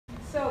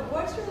So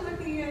what you're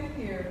looking at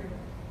here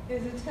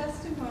is a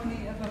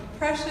testimony of a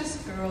precious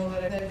girl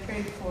that I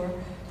prayed for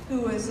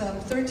who was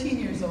 13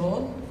 years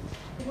old.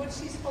 What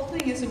she's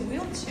holding is a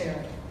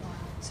wheelchair.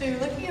 So you're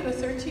looking at a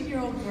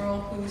 13-year-old girl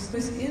who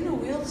was in a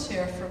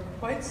wheelchair for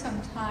quite some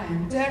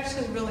time. It's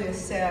actually really a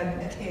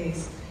sad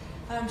case.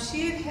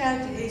 She had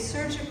had a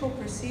surgical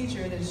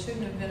procedure that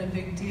shouldn't have been a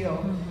big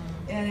deal.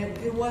 And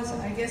it was,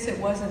 I guess it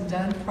wasn't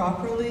done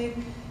properly.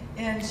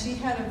 And she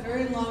had a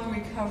very long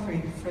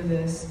recovery for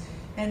this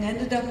and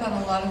ended up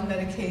on a lot of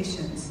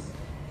medications.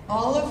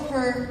 All of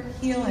her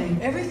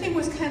healing, everything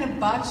was kind of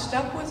botched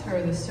up with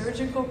her. The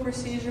surgical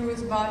procedure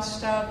was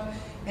botched up,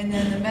 and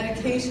then the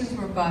medications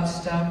were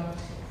botched up.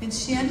 And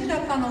she ended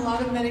up on a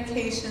lot of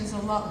medications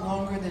a lot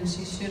longer than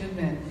she should have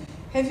been.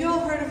 Have you all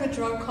heard of a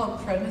drug called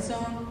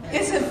Prednisone?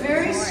 It's a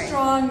very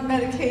strong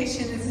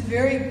medication. It's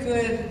very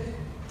good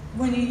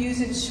when you use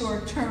it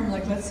short term,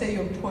 like let's say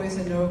you're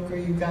poison oak or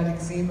you've got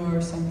eczema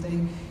or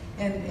something,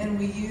 and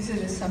we use it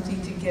as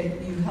something to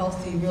get you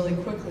healthy really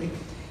quickly.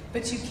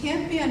 But you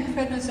can't be on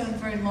Prednisone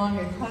very long.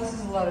 It causes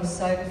a lot of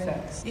side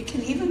effects. It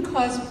can even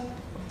cause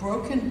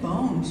broken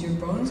bones. Your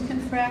bones can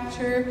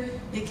fracture.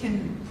 It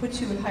can put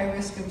you at high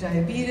risk of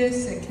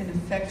diabetes. It can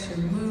affect your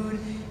mood.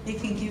 It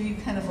can give you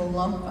kind of a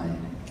lump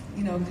on,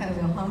 kind of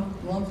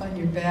a lump on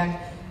your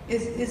back.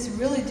 It's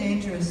really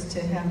dangerous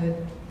to have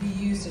it be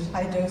used at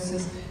high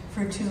doses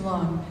for too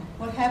long.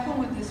 What happened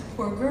with this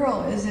poor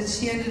girl is that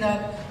she ended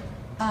up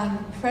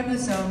on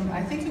Prednisone,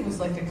 I think it was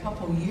like a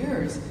couple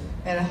years,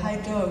 at a high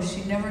dose.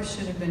 She never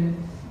should have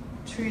been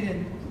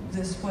treated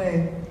this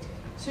way.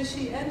 So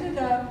she ended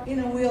up in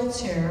a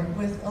wheelchair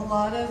with a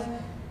lot of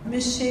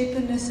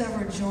misshapenness of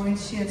her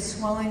joints. She had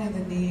swelling of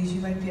the knees.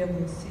 You might be able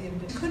to see it,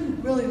 but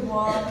couldn't really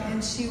walk,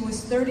 and she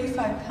was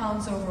 35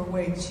 pounds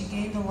overweight. She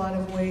gained a lot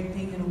of weight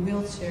being in a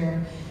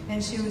wheelchair,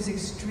 and she was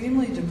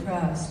extremely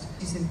depressed.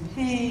 She's in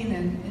pain,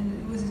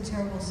 and it was a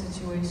terrible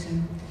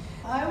situation.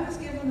 I was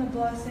given the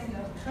blessing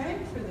of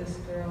praying for this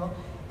girl,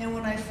 and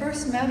when I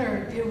first met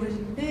her, it was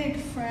big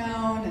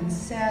frown and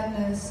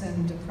sadness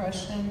and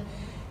depression.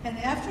 And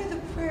after the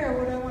prayer,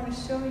 what I want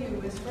to show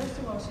you is, first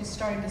of all, she's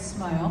starting to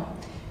smile.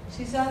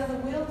 She's out of the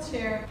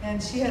wheelchair,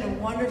 and she had a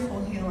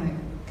wonderful healing.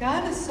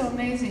 God is so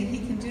amazing. He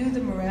can do the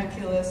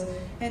miraculous.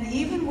 And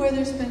even where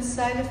there's been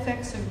side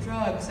effects of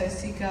drugs, I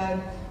see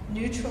God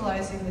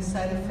neutralizing the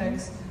side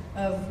effects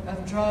of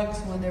drugs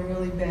when they're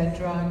really bad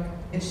drug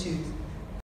issues.